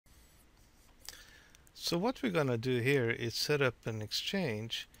So what we're going to do here is set up an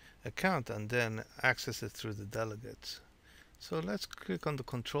Exchange account and then access it through the delegates. So let's click on the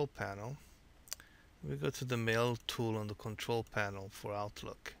control panel. We go to the Mail tool on the control panel for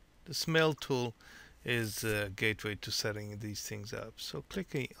Outlook. This Mail tool is a gateway to setting these things up. So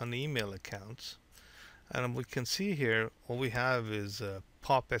click on email accounts, and we can see here all we have is a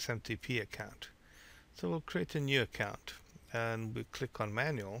POP SMTP account. So we'll create a new account and we click on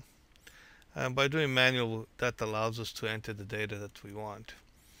manual. And by doing manual, that allows us to enter the data that we want.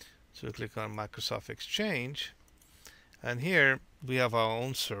 So we click on Microsoft Exchange, and here we have our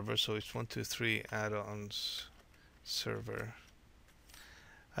own server, so it's 123 add-ons server.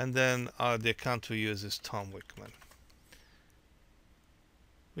 And then the account we use is Tom Wickman.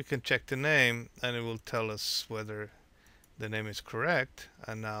 We can check the name and it will tell us whether the name is correct,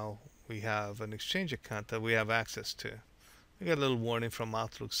 and now we have an Exchange account that we have access to. We get a little warning from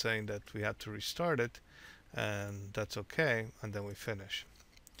Outlook saying that we have to restart it, and that's okay, and then we finish.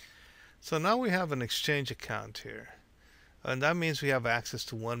 So now we have an Exchange account here, and that means we have access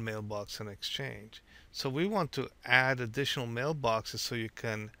to one mailbox in Exchange. So we want to add additional mailboxes so you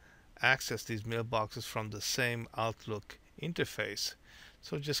can access these mailboxes from the same Outlook interface.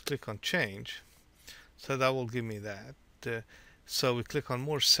 So just click on Change. So that will give me that. So we click on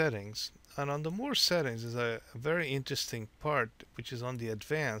More Settings, and on the More Settings is a very interesting part which is on the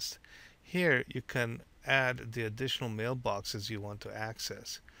Advanced. Here you can add the additional mailboxes you want to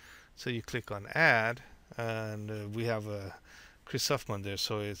access. So you click on Add, and we have a Chris Huffman there,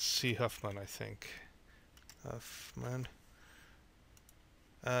 so it's C. Huffman, I think. Huffman.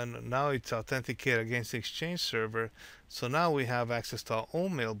 And now it's authenticated against the Exchange server. So now we have access to our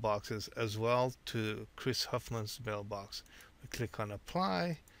own mailboxes as well to Chris Huffman's mailbox. We click on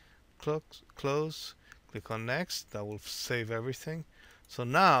Apply, close, click on Next. That will save everything. So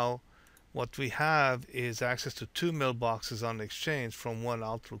now what we have is access to two mailboxes on the Exchange from one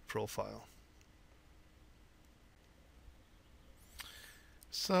Outlook profile.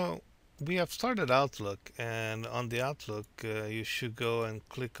 So we have started Outlook, and on the Outlook you should go and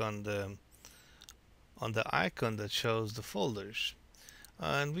click on the icon that shows the folders,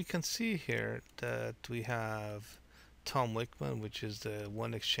 and we can see here that we have Tom Wickman, which is the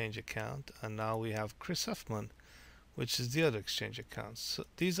one Exchange account, and now we have Chris Huffman, which is the other Exchange account. So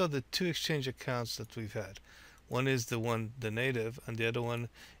these are the two Exchange accounts that we've had. One is the native, and the other one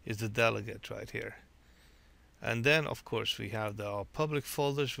is the delegate right here. And then of course we have our public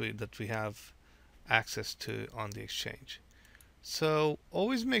folders that we have access to on the Exchange. So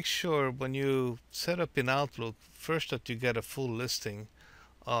always make sure when you set up in Outlook first that you get a full listing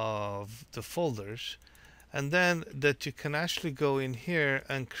of the folders, and then that you can actually go in here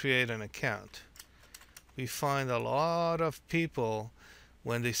and create an account. We find a lot of people,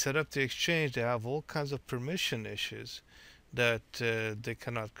 when they set up the Exchange, they have all kinds of permission issues that they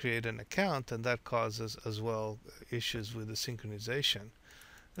cannot create an account, and that causes as well issues with the synchronization.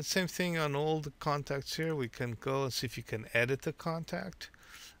 The same thing on all the contacts here. We can go and see if you can edit the contact.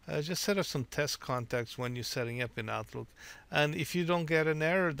 Just set up some test contacts when you're setting up in Outlook, and if you don't get an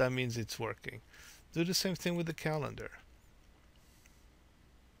error, that means it's working. Do the same thing with the calendar.